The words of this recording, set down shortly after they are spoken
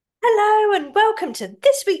Hello and welcome to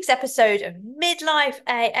this week's episode of Midlife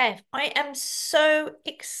AF. I am so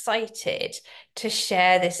excited to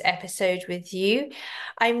share this episode with you.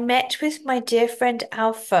 I met with my dear friend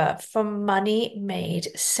Alpha from Money Made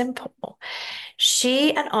Simple.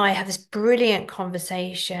 She and I have this brilliant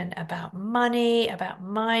conversation about money, about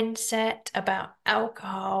mindset, about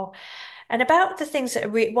alcohol, and about the things that are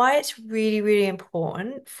why it's really, really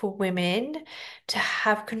important for women to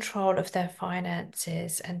have control of their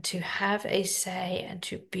finances and to have a say and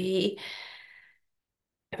to be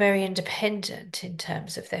very independent in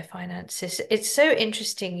terms of their finances. It's so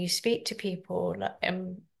interesting. You speak to people, like,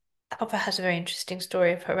 Alpha has a very interesting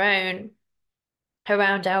story of her own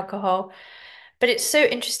around alcohol, but it's so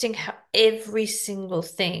interesting how every single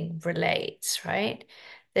thing relates, right?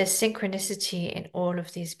 There's synchronicity in all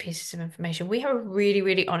of these pieces of information. We have a really,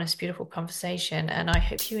 really honest, beautiful conversation, and I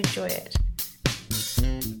hope you enjoy it.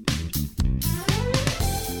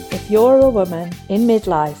 If you're a woman in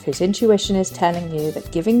midlife whose intuition is telling you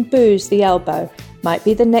that giving booze the elbow might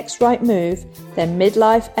be the next right move, then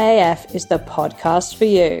Midlife AF is the podcast for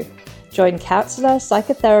you. Join counsellor,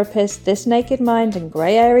 psychotherapist, This Naked Mind and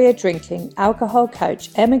Grey Area Drinking alcohol coach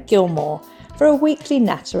Emma Gilmore for a weekly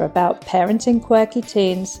natter about parenting quirky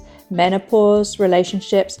teens, menopause,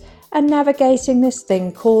 relationships, and navigating this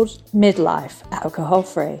thing called midlife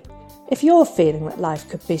alcohol-free. If you're feeling that life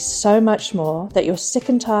could be so much more, that you're sick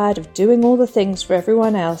and tired of doing all the things for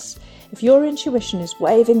everyone else, if your intuition is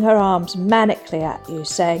waving her arms manically at you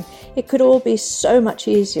saying it could all be so much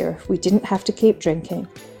easier if we didn't have to keep drinking,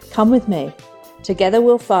 come with me. Together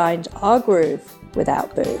we'll find our groove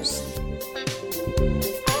without booze.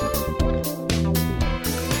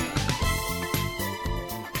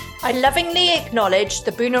 I lovingly acknowledge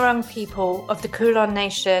the Boonwurrung people of the Kulin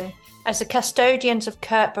Nation as the custodians of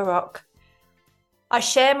Kurt Baroque. I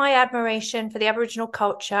share my admiration for the Aboriginal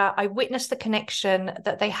culture. I witness the connection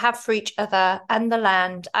that they have for each other and the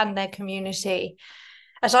land and their community.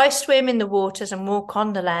 As I swim in the waters and walk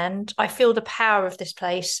on the land, I feel the power of this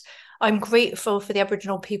place. I'm grateful for the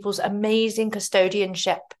Aboriginal people's amazing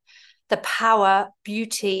custodianship, the power,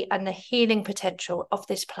 beauty, and the healing potential of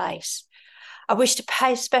this place. I wish to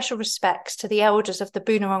pay special respects to the elders of the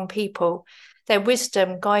Boonwurrung people. Their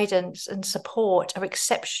wisdom, guidance, and support are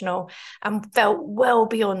exceptional and felt well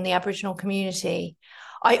beyond the Aboriginal community.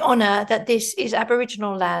 I honour that this is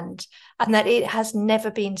Aboriginal land and that it has never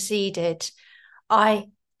been ceded. I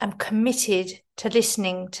am committed to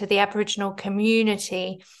listening to the Aboriginal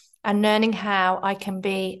community and learning how I can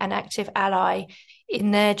be an active ally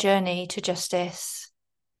in their journey to justice.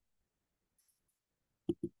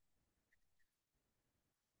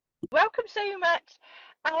 Welcome so much,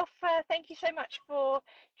 Alpha. Thank you so much for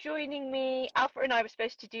joining me. Alpha and I were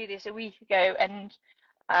supposed to do this a week ago, and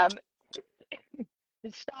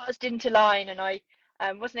the stars didn't align, and I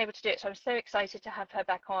wasn't able to do it. So I'm so excited to have her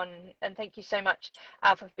back on. And thank you so much,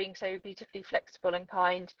 Alpha, for being so beautifully flexible and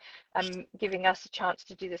kind, giving us a chance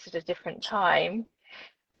to do this at a different time.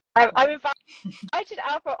 I'm invited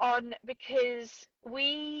Alpha on because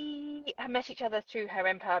we have met each other through her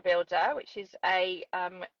Empire Builder, which is a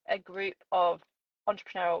group of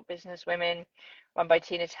entrepreneurial business women run by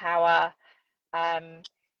Tina Tower, and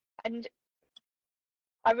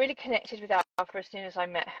I really connected with Alpha as soon as I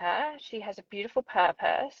met her. She has a beautiful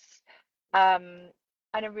purpose,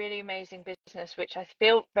 and a really amazing business, which I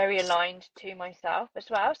feel very aligned to myself as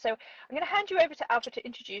well. So I'm going to hand you over to Alpha to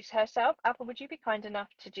introduce herself. Alpha, would you be kind enough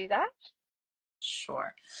to do that?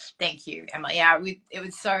 Sure. Thank you, Emma. Yeah, it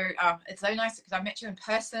was so, it's so nice because I met you in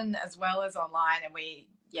person as well as online, and we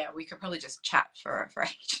could probably just chat for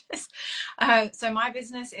ages. So my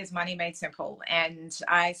business is Money Made Simple, and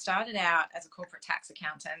I started out as a corporate tax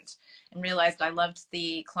accountant and realized I loved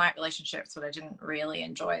the client relationships, but I didn't really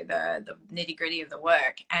enjoy the nitty gritty of the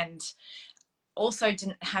work, and also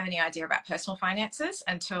didn't have any idea about personal finances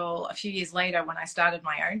until a few years later when I started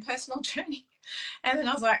my own personal journey. And then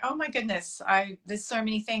I was like, oh my goodness, there's so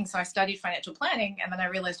many things. So I studied financial planning, and then I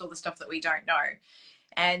realized all the stuff that we don't know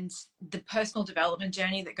and the personal development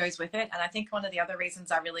journey that goes with it. And I think one of the other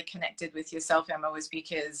reasons I really connected with yourself, Emma, was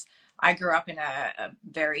because I grew up in a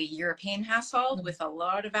very European household with a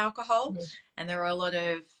lot of alcohol, and there were a lot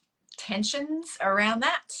of tensions around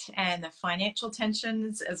that, and the financial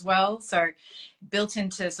tensions as well. So built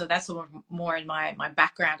into, so that's sort of more in my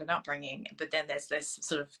background and upbringing. But then there's this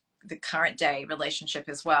sort of the current day relationship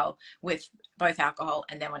as well with both alcohol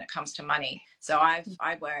and then when it comes to money. So I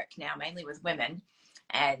work now mainly with women,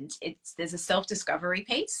 And there's a self-discovery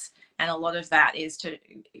piece, and a lot of that is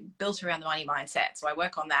built around the money mindset. So I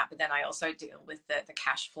work on that, but then I also deal with the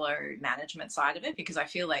cash flow management side of it, because I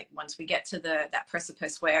feel like once we get to that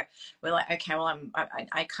precipice where we're like, okay, well,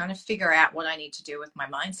 I kind of figure out what I need to do with my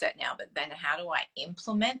mindset now, but then how do I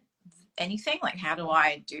implement anything? Like, how do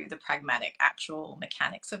I do the pragmatic actual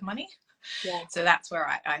mechanics of money? Yeah. So that's where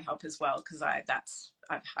I help as well, because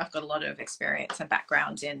I've got a lot of experience and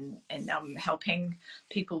background in helping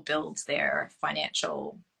people build their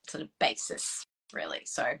financial sort of basis, really.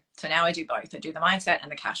 So now I do both. I do the mindset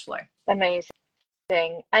and the cash flow. Amazing.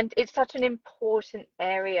 And it's such an important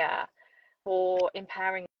area for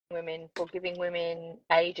empowering women, for giving women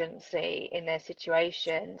agency in their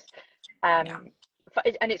situations. Yeah.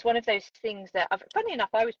 And it's one of those things that, funny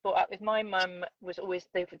enough, I was brought up with. My mum was always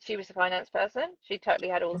she was the finance person. She totally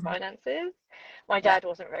had all the finances. My Yeah. dad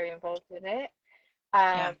wasn't very involved in it.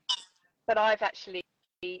 Yeah. But I've actually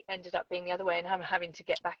ended up being the other way, and I'm having to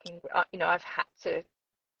get back in. I've had to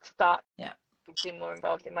start Yeah. being more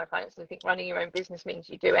involved in my finances. I think running your own business means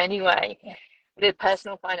you do anyway. Yeah. The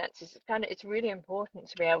personal finances, it's really important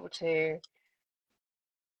to be able to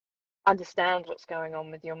understand what's going on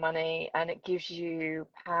with your money, and it gives you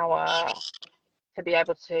power to be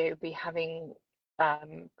able to be having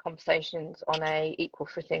conversations on a equal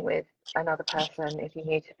footing with another person if you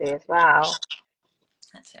need to be as well.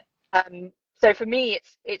 That's it. So for me,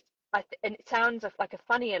 and it sounds like a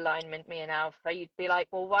funny alignment, me and Alpha. You'd be like,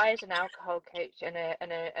 well, why is an alcohol coach and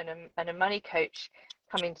a money coach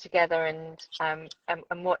coming together, and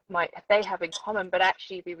what might they have in common? But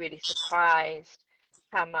actually, you'd be really surprised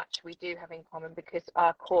how much we do have in common, because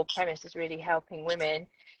our core premise is really helping women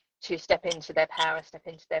to step into their power, step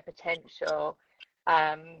into their potential,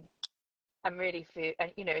 and really feel.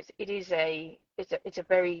 And it's a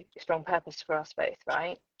very strong purpose for us both,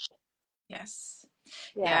 right? Yes.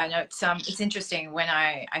 Yeah. Yeah, no, it's interesting when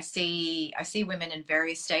I see women in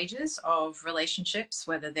various stages of relationships,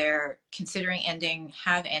 whether they're considering ending,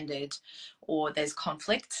 have ended, or there's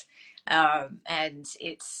conflict. And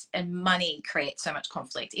money creates so much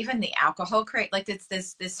conflict. Even the alcohol like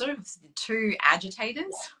there's sort of two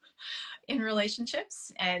agitators in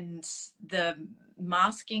relationships, and the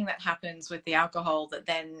masking that happens with the alcohol that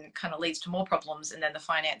then kind of leads to more problems, and then the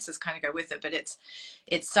finances kind of go with it. But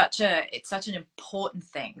it's such an important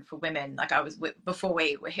thing for women. Like before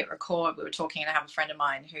we hit record, we were talking, and I have a friend of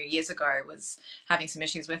mine who years ago was having some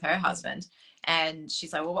issues with her husband, and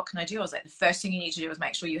she's like, well, what can I do? I was like, the first thing you need to do is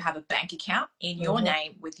make sure you have a bank account in your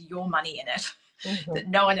name with your money in it. That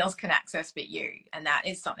no one else can access but you, and that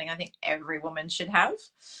is something I think every woman should have.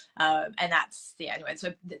 And that's anyway.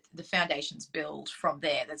 So the foundations build from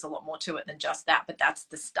there. There's a lot more to it than just that, but that's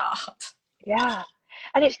the start. Yeah.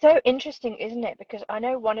 And it's so interesting, isn't it? Because I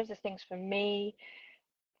know one of the things for me,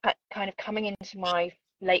 kind of coming into my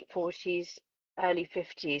late 40s, early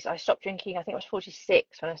 50s, I stopped drinking. I think I was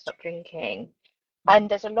 46 when I stopped drinking. And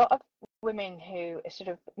there's a lot of women who are sort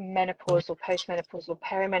of menopausal, postmenopausal,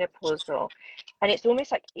 perimenopausal, and it's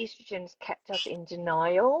almost like estrogens kept us in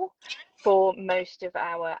denial for most of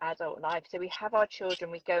our adult life. So we have our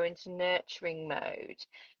children, we go into nurturing mode,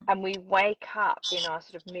 and we wake up in our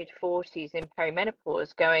sort of mid 40s in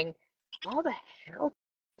perimenopause going, how the hell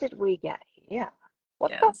did we get here?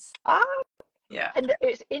 What the Yes. fuck? Yeah. And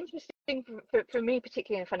it's interesting for me,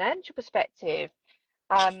 particularly in a financial perspective.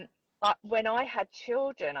 But when I had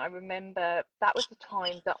children, I remember that was the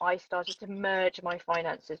time that I started to merge my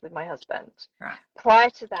finances with my husband. Right. Prior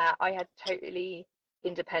to that, I had totally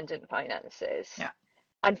independent finances, Yeah.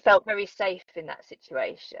 and felt very safe in that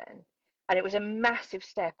situation. And it was a massive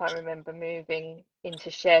step. I remember moving into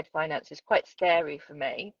shared finances, quite scary for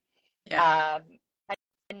me. Yeah.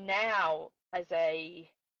 And now, as a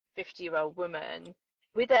 50-year-old woman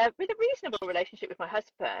with a reasonable relationship with my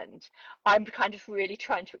husband, I'm kind of really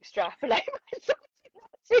trying to extrapolate myself in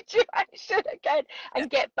that situation again, Yeah. and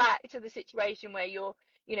get back to the situation where you're,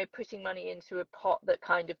 putting money into a pot that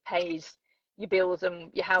kind of pays your bills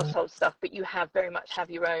and your household stuff, but you very much have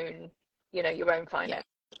your own, your own finances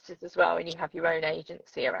as well, and you have your own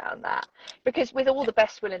agency around that. Because with all Yeah. the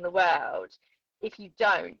best will in the world, if you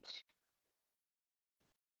don't,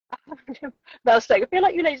 Mel's saying, I feel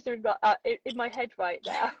like you ladies are in my head right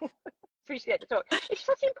now. Appreciate the talk. It's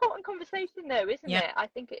such an important conversation, though, isn't Yeah. it? I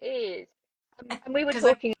think it is. And we were Because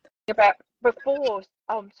talking about before.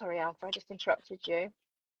 Oh, I'm sorry, Alpha. I just interrupted you.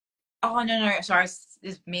 Oh, no, sorry,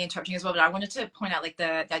 it's me interrupting as well. But I wanted to point out, like,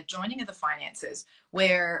 that joining of the finances,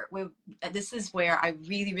 where this is where I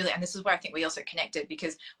really, really, and this is where I think we also connected,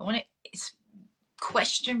 because I want to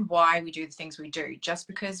question why we do the things we do, just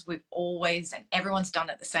because we've always and everyone's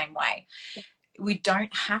done it the same way. we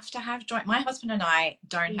don't have to have joint. My husband and I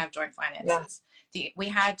don't have joint Yeah. finances. We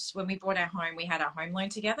had, when we bought our home, we had our home loan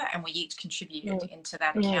together and we each contributed into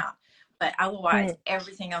that account. But otherwise,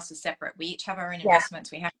 everything else is separate. We each have our own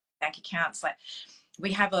investments. We have bank accounts. Like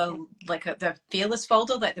we have the fearless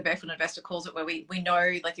folder, like the Barefoot Investor calls it, where we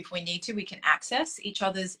know, like, if we need to, we can access each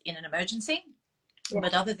other's in an emergency.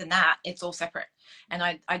 But other than that, it's all separate. And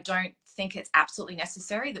I don't think it's absolutely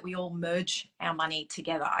necessary that we all merge our money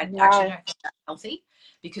together. I actually don't think that's healthy,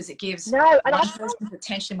 because it gives one person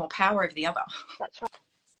potentially more power over the other. That's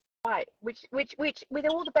right. Which with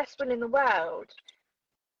all the best will in the world,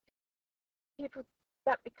 people,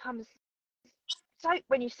 that becomes so,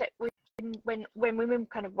 when you said, when women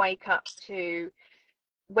kind of wake up to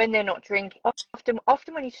when they're not drinking,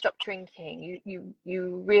 often when you stop drinking,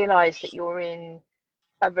 you realize that you're in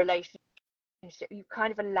a relationship, you've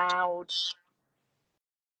kind of allowed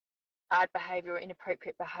bad behavior or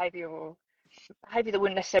inappropriate behavior, or behavior that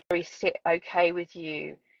wouldn't necessarily sit okay with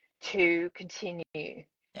you, to continue.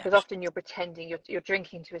 Because often you're pretending, you're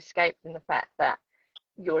drinking to escape from the fact that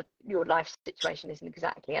your life situation isn't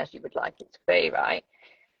exactly as you would like it to be, right?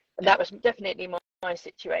 And that was definitely my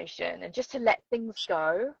situation. And just to let things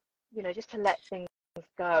go, just to let things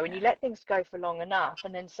go, and you let things go for long enough,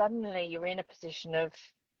 and then suddenly you're in a position of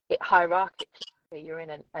it, hierarchically you're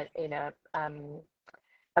in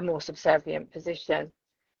a more subservient position.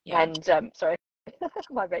 And sorry,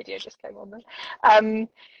 my radio just came on there.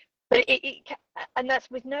 But and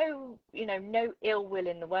that's with no ill will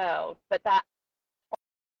in the world, but that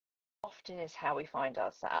often is how we find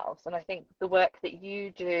ourselves. And I think the work that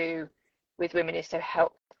you do with women is so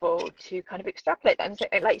helpful to kind of extrapolate that and say,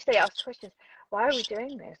 like you say, ask questions. Why are we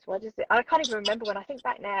doing this? What is it? I can't even remember, when I think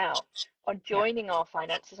back now on joining our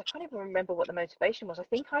finances, I can't even remember what the motivation was. I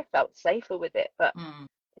think I felt safer with it, but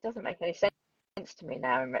it doesn't make any sense to me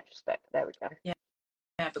now in retrospect. There we go.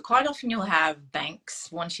 Yeah, but quite often you'll have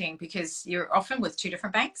banks wanting, because you're often with two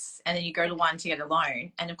different banks, and then you go to one to get a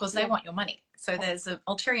loan, and of course they want your money. So there's an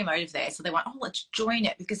ulterior motive there. So they want, let's join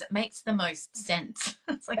it because it makes the most sense.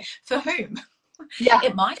 It's like, for whom?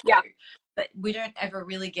 It might do, but we don't ever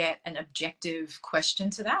really get an objective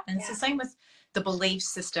question to that. And it's the same with the belief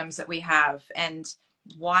systems that we have, and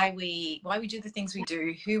why we do the things we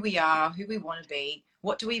do, who we are, who we want to be.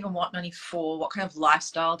 What do we even want money for? What kind of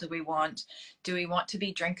lifestyle do we want? Do we want to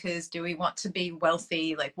be drinkers? Do we want to be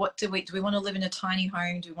wealthy? Like, what do we want to live in a tiny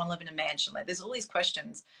home? Do we want to live in a mansion? Like, there's all these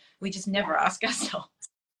questions we just never ask ourselves.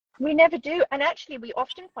 We never do. And actually, we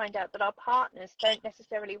often find out that our partners don't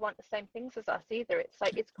necessarily want the same things as us either. It's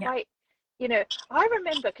like, it's quite, I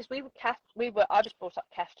remember, because I was brought up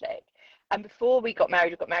Catholic, and before we got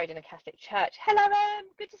married in a Catholic church. Hello,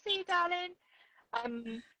 good to see you,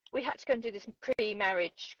 darling. We had to go and do this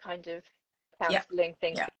pre-marriage kind of counselling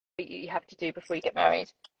thing that you have to do before you get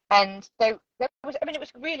married. And it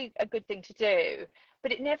was really a good thing to do,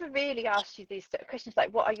 but it never really asked you these sort of questions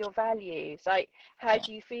like, what are your values? Like, how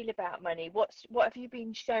do you feel about money? What have you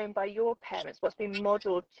been shown by your parents? What's been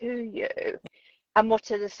modelled to you? And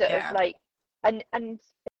what are the sort of like, and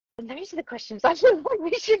those are the questions I feel like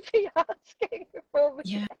we should be asking before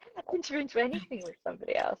we enter into anything with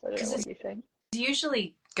somebody else. I don't know what you think.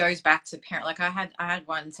 Usually goes back to parent. Like I had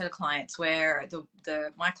one set of clients where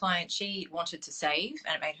my client, she wanted to save,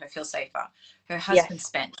 and it made her feel safer. Her husband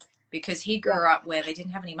spent, because he grew up where they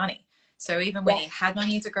didn't have any money. So even when he had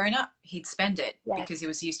money as a grown up, he'd spend it because he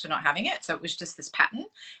was used to not having it. So it was just this pattern,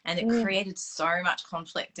 and it created so much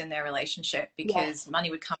conflict in their relationship, because money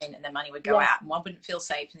would come in and then money would go out, and one wouldn't feel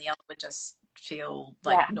safe and the other would just feel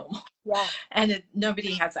like normal. And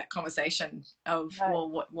nobody has that conversation of,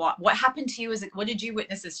 well, what happened to you what did you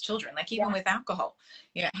witness as children? Like, even with alcohol,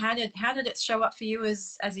 how did it show up for you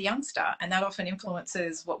as a youngster? And that often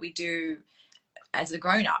influences what we do as a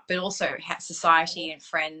grown-up, but also society and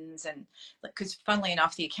friends. And because funnily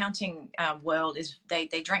enough, the accounting world is they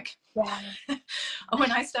drink.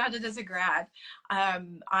 When I started as a grad,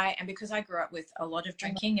 and because I grew up with a lot of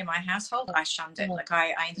drinking in my household, I shunned it. Like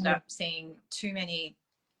I ended up seeing too many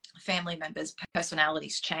family members'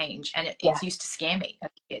 personalities change, and it used to scare me as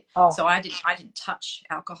a kid. So I didn't touch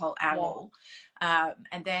alcohol at all.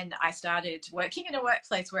 And then I started working in a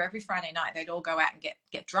workplace where every Friday night they'd all go out and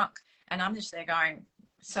get drunk. And I'm just there going,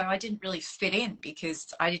 so I didn't really fit in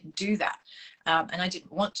because I didn't do that. And I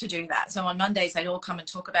didn't want to do that. So on Mondays, they'd all come and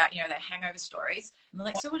talk about, their hangover stories. And they're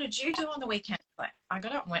like, so what did you do on the weekend? Like, I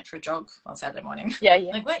got up and went for a jog on Saturday morning.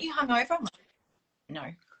 Like, weren't you hungover? I'm like, no,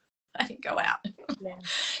 I didn't go out.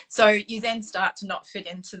 So you then start to not fit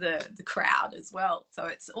into the crowd as well. So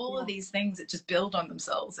it's all of these things that just build on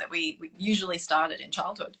themselves that we usually started in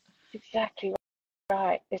childhood. Exactly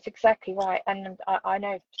right. It's exactly right. And I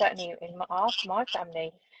know certainly in my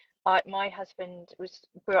family, my husband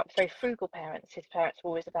grew up very frugal parents. His parents were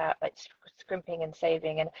always about like scrimping and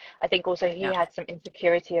saving, and I think also he Yeah. had some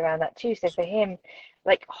insecurity around that too. So for him,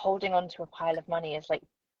 like holding on to a pile of money is like,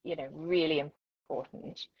 really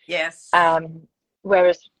important. Yes. Um,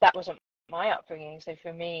 Whereas that wasn't my upbringing. So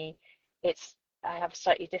for me, I have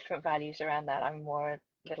slightly different values around that. I'm a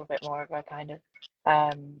little bit more of a kind of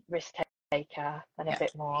risk taker and a Yeah.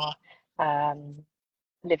 bit more um,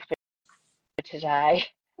 live for today.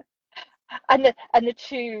 And the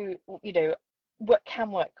two, what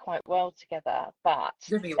can work quite well together, but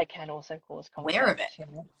You're gonna be they can also cause aware of conflict.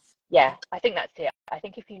 it. Yeah, I think that's it. I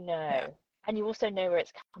think if you Yeah. know, and you also know where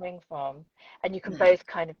it's coming from, and you can Mm. both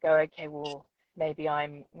kind of go, okay, well, maybe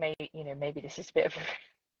this is a bit of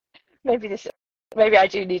maybe this maybe I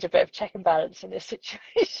do need a bit of check and balance in this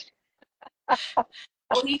situation.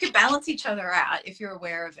 Well, you could balance each other out if you're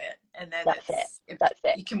aware of it, and then That's it. if That's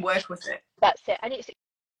it. you can work with it. That's it. And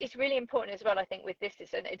it's really important as well, I think, with this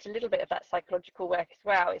is, and it's a little bit of that psychological work as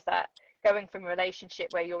well, is that going from a relationship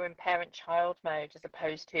where you're in parent-child mode as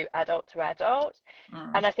opposed to adult to adult.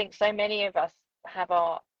 Mm. And I think so many of us have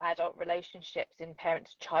our adult relationships in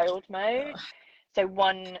parent-child mode. So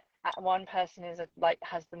one person is like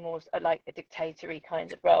has the more like a dictatory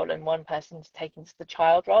kind of role, and one person's taking the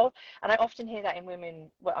child role. And I often hear that in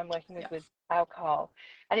women what I'm working Yeah. with alcohol,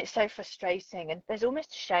 and it's so frustrating. And there's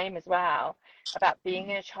almost shame as well about being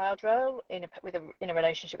in a child role in a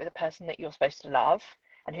relationship with a person that you're supposed to love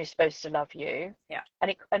and who's supposed to love you. Yeah.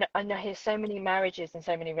 And I hear so many marriages and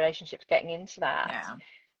so many relationships getting into that. Yeah.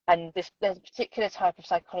 And there's a particular type of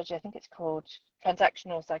psychology, I think it's called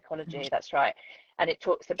transactional Mm. psychology, that's right. And it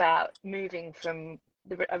talks about moving from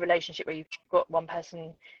a relationship where you've got one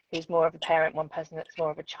person who's more of a parent, one person that's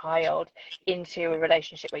more of a child, into a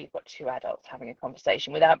relationship where you've got two adults having a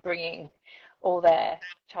conversation without bringing all their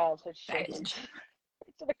childhood shit Baggage.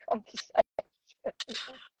 into the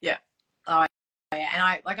conversation. Yeah. Oh,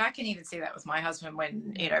 yeah. And I can even see that with my husband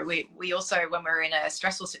when, we also, when we're in a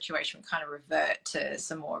stressful situation, we kind of revert to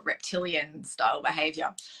some more reptilian style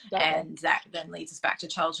behavior. Don't And that then leads us back to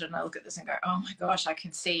childhood. And I look at this and go, oh my gosh, I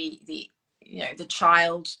can see the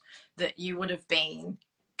child that you would have been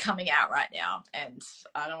coming out right now. And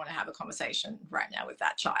I don't want to have a conversation right now with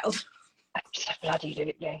that child. so bloody do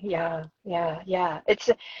it, yeah. It's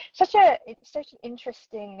such an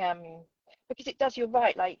interesting because it does, you're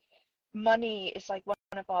right, like money is like one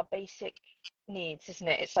of our basic needs, isn't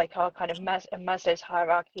it? It's like our kind of Maslow's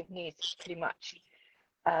hierarchy of needs is pretty much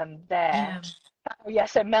there. Yeah. Oh, yeah,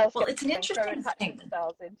 so Mel's Well, it's an going throwing interesting Hatching thing.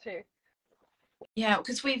 styles in too. Yeah,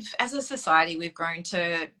 because as a society, we've grown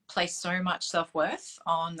to place so much self-worth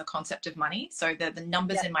on the concept of money. So the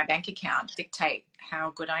numbers Yeah, in my bank account dictate how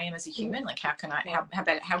good I am as a human. Like yeah,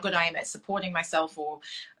 how good I am at supporting myself or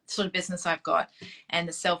sort of business I've got, and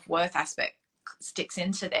the self-worth aspect sticks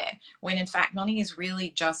into there. When in fact, money is really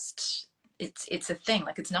just it's a thing.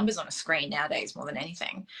 Like it's numbers on a screen nowadays more than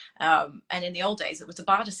anything. And in the old days, it was a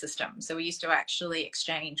barter system. So we used to actually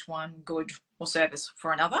exchange one good or service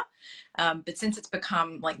for another. But since it's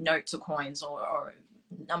become like notes or coins or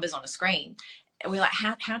numbers on a screen, we're like,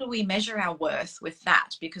 how do we measure our worth with that?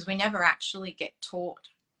 Because we never actually get taught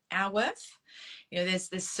our worth. There's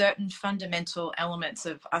certain fundamental elements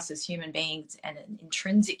of us as human beings and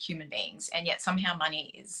intrinsic human beings, and yet somehow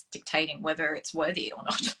money is dictating whether it's worthy or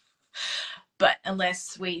not. But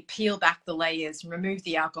unless we peel back the layers, remove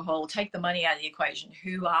the alcohol, take the money out of the equation,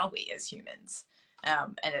 who are we as humans?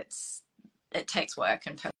 And it takes work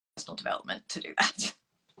and personal development to do that.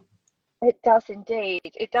 it does indeed.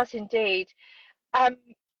 It does indeed. Um,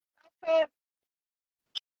 uh,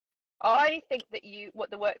 I think that what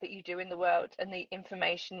the work that you do in the world and the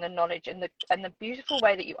information, the knowledge, and the beautiful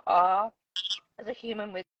way that you are as a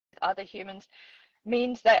human with other humans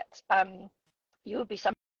means that you would be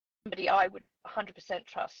somebody I would 100%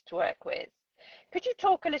 trust to work with. Could you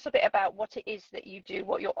talk a little bit about what it is that you do,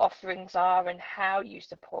 what your offerings are, and how you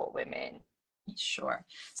support women? Sure.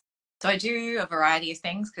 So I do a variety of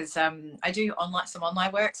things because I do some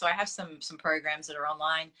online work. So I have some programs that are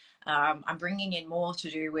online. I'm bringing in more to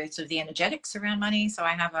do with sort of the energetics around money. So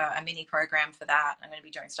I have a mini program for that. I'm going to be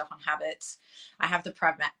doing stuff on habits. I have the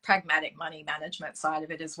pragmatic money management side of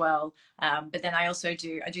it as well. But then I also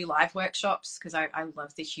do live workshops because I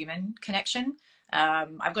love the human connection.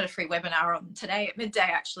 I've got a free webinar on today at midday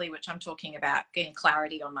actually, which I'm talking about getting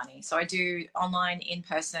clarity on money. So I do online, in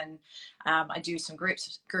person. I do some group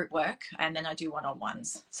work, and then I do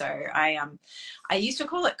one-on-ones. So I used to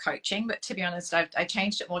call it coaching, but to be honest, I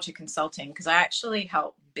changed it more to consulting because I actually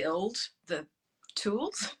help build the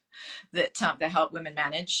tools that help women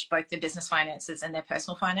manage both their business finances and their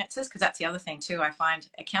personal finances. Because that's the other thing too. I find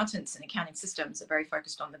accountants and accounting systems are very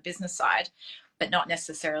focused on the business side, but not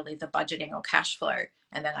necessarily the budgeting or cash flow.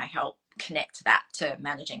 And then I help connect that to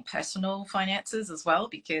managing personal finances as well,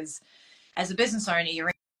 because as a business owner,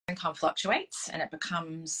 your income fluctuates and it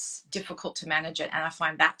becomes difficult to manage it. And I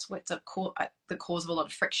find that's what's the cause of a lot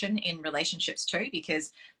of friction in relationships too,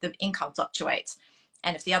 because the income fluctuates.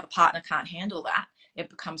 And if the other partner can't handle that, it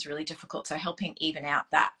becomes really difficult. So helping even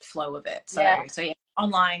out that flow of it. So yeah,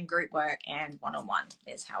 online group work and one-on-one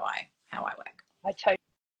is how I work. I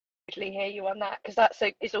totally hear you on that, because that's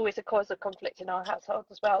it's always a cause of conflict in our household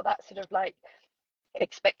as well. That sort of like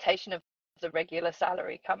expectation of the regular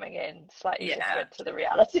salary coming in slightly different to the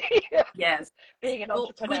reality. Yes. Being an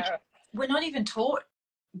entrepreneur. We're not even taught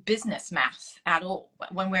business math at all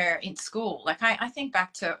when we're in school. Like I think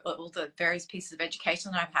back to all the various pieces of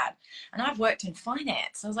education I've had, and I've worked in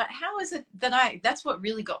finance. I was like, how is it that that's what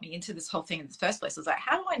really got me into this whole thing in the first place. I was like,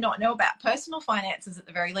 how do I not know about personal finances at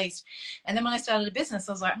the very least? And then when I started a business,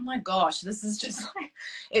 I was like, oh my gosh, this is just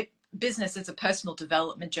like business is a personal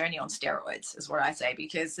development journey on steroids, is what I say,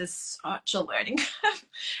 because there's such a learning curve.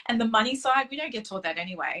 And the money side, we don't get taught that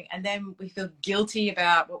anyway. And then we feel guilty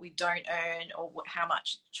about what we don't earn or how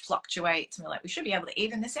much fluctuates. And we're like, we should be able to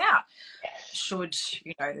even this out.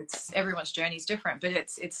 It's everyone's journey is different, but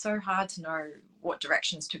it's so hard to know what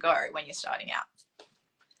directions to go when you're starting out.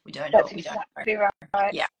 We don't know what we don't know.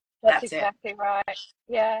 Right. Yeah, that's exactly right.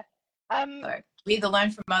 Yeah. So we either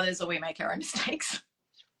learn from others or we make our own mistakes.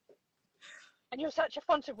 And you're such a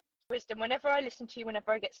font of wisdom. Whenever I listen to you,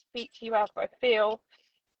 whenever I get to speak to you, Alpha, I feel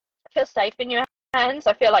safe in your hands.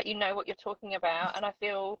 I feel like you know what you're talking about, and I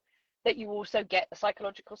feel that you also get the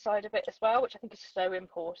psychological side of it as well, which I think is so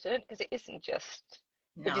important, because it isn't just.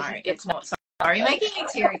 It's not. Sorry, making me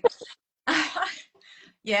teary.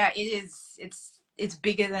 Yeah, it is. It's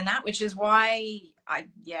bigger than that, which is why I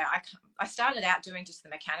started out doing just the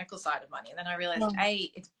mechanical side of money, and then I realized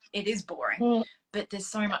it is boring, but there's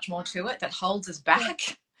so much more to it that holds us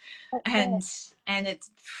back. And it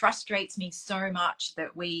frustrates me so much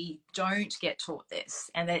that we don't get taught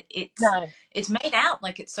this, and that it's made out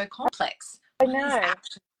like it's so complex. I know. It's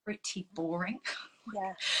actually pretty boring.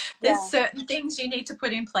 There's certain things you need to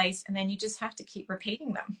put in place, and then you just have to keep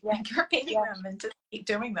repeating them and just keep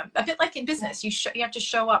doing them. A bit like in business, you have to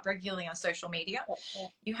show up regularly on social media.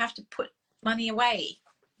 You have to put money away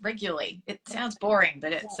regularly. It sounds boring,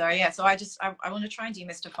 but it's so I want to try and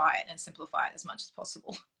demystify it and simplify it as much as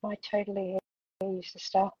possible. I totally hear you,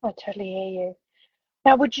 sister. I totally hear you.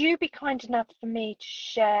 Now, would you be kind enough for me to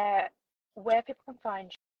share where people can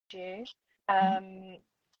find you,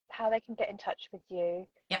 how they can get in touch with you,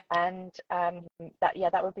 and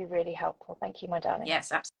that would be really helpful. Thank you, my darling.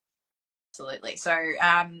 Yes, absolutely. So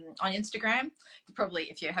on Instagram, probably,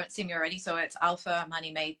 if you haven't seen me already, so it's Alpha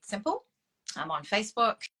Money Made Simple. I'm on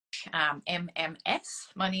Facebook, MMS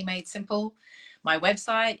Money Made Simple. My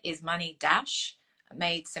website is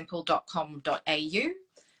money-madesimple.com.au.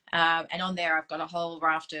 And on there, I've got a whole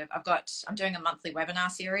raft of, I'm doing a monthly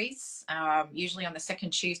webinar series, usually on the second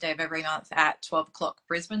Tuesday of every month at 12 o'clock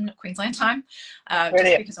Brisbane, Queensland time,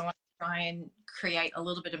 just because I want to try and create a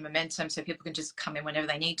little bit of momentum so people can just come in whenever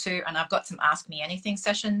they need to. And I've got some Ask Me Anything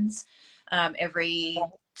sessions every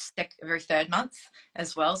third month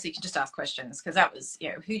as well. So you can just ask questions, because that was,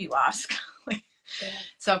 who do you ask?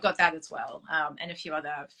 So I've got that as well, and a few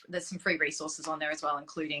other. There's some free resources on there as well,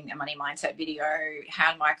 including a money mindset video,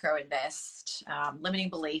 how to micro invest, limiting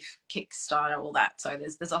belief, Kickstarter, all that. So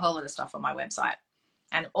there's a whole lot of stuff on my website,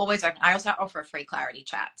 and I also offer a free clarity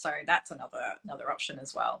chat, so that's another option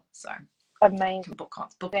as well. So amazing. You can book on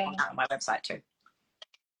my website too.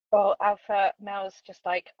 Well, Alpha, Mel's just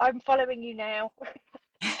like, I'm following you now.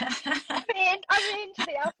 I'm into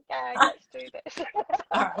the Alpha gang. Let's do this.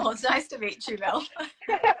 All right. Well, it's nice to meet you, Mel.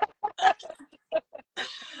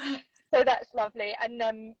 So that's lovely.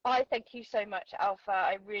 And I thank you so much, Alpha.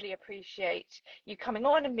 I really appreciate you coming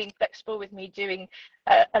on and being flexible with me doing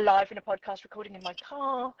a live and a podcast recording in my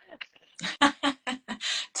car.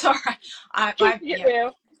 It's all right.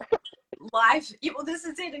 Life, well, this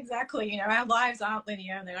is it exactly. Our lives aren't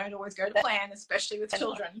linear, and they don't always go to plan, especially with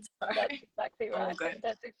children. So. That's exactly right. All good.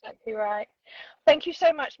 That's exactly right. Thank you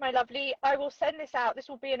so much, my lovely. I will send this out. This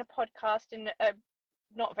will be in a podcast in a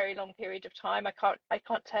not very long period of time. I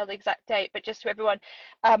can't tell the exact date, but just to everyone,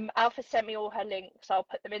 Alpha sent me all her links. I'll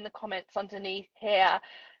put them in the comments underneath here,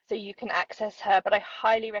 so you can access her. But I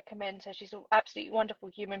highly recommend her. She's an absolutely wonderful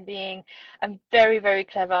human being and very, very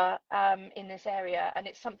clever in this area. And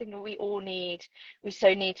it's something that we all need. We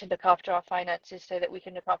so need to look after our finances so that we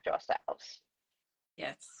can look after ourselves.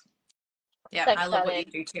 Yes. Yeah, Thanks, I love what you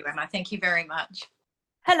darling. do too, Emma. Thank you very much.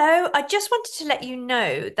 Hello, I just wanted to let you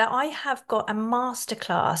know that I have got a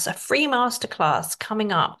masterclass, a free masterclass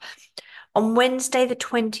coming up on Wednesday, the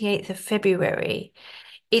 28th of February.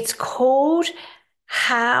 It's called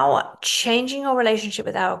How Changing Your Relationship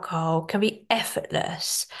with Alcohol Can Be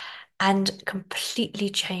Effortless and Completely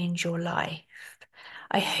Change Your Life.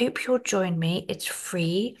 I hope you'll join me. It's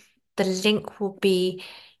free. The link will be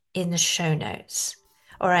in the show notes.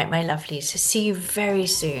 All right, my lovelies. So see you very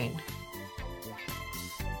soon.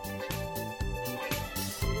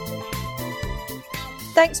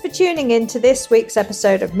 Thanks for tuning in to this week's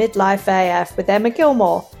episode of Midlife AF with Emma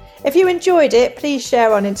Gilmore. If you enjoyed it, please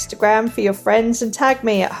share on Instagram for your friends and tag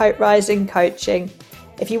me at Hope Rising Coaching.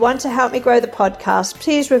 If you want to help me grow the podcast,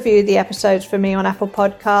 please review the episodes for me on Apple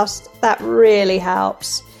Podcasts. That really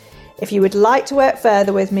helps. If you would like to work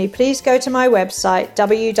further with me, please go to my website,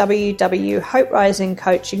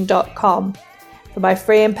 www.hoperisingcoaching.com, for my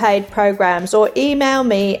free and paid programs, or email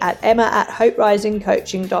me at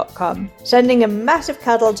emma@hoperisingcoaching.com. Sending a massive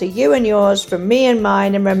cuddle to you and yours from me and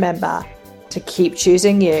mine, and remember to keep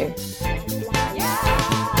choosing you.